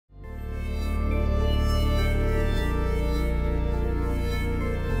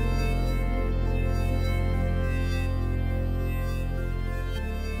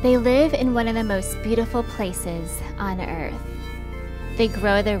They live in one of the most beautiful places on earth. They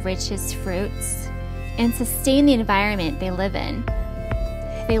grow the richest fruits and sustain the environment they live in.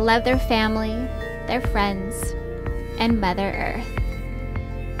 They love their family, their friends, and Mother Earth.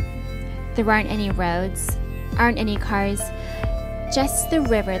 There aren't any roads, aren't any cars, just the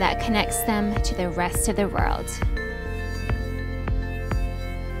river that connects them to the rest of the world.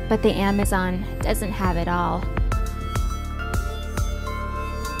 But the Amazon doesn't have it all.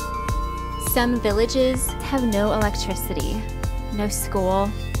 Some villages have no electricity, no school,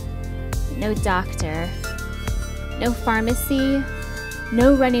 no doctor, no pharmacy,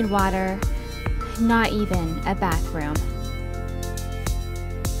 no running water, not even a bathroom.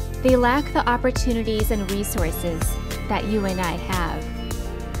 They lack the opportunities and resources that you and I have.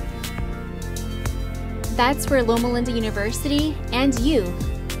 That's where Loma Linda University and you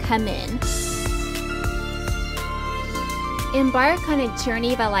come in. Embark on a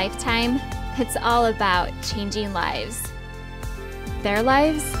journey of a lifetime that's all about changing lives. Their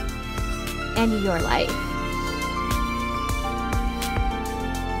lives and your life.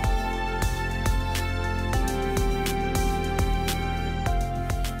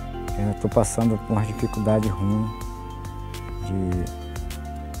 Eu estou passando por uma dificuldade ruim de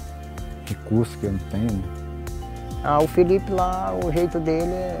recurso que eu não tenho. O Felipe lá, o jeito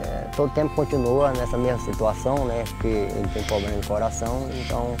dele, todo tempo continua nessa mesma situação, né? Porque ele tem problema no coração,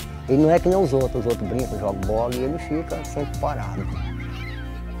 então ele não é que nem os outros brincam, jogam bola e ele fica sempre parado.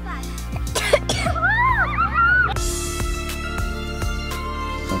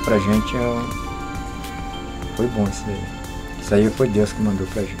 Então pra gente foi bom isso daí. Isso aí foi Deus que mandou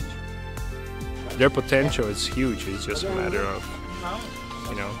pra gente. Their potential is huge. It's just a matter of,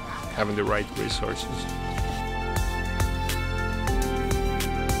 having the right resources.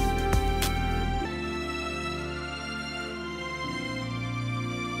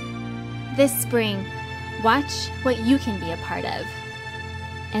 This spring, watch what you can be a part of.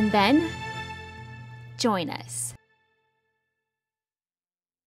 And then, join us.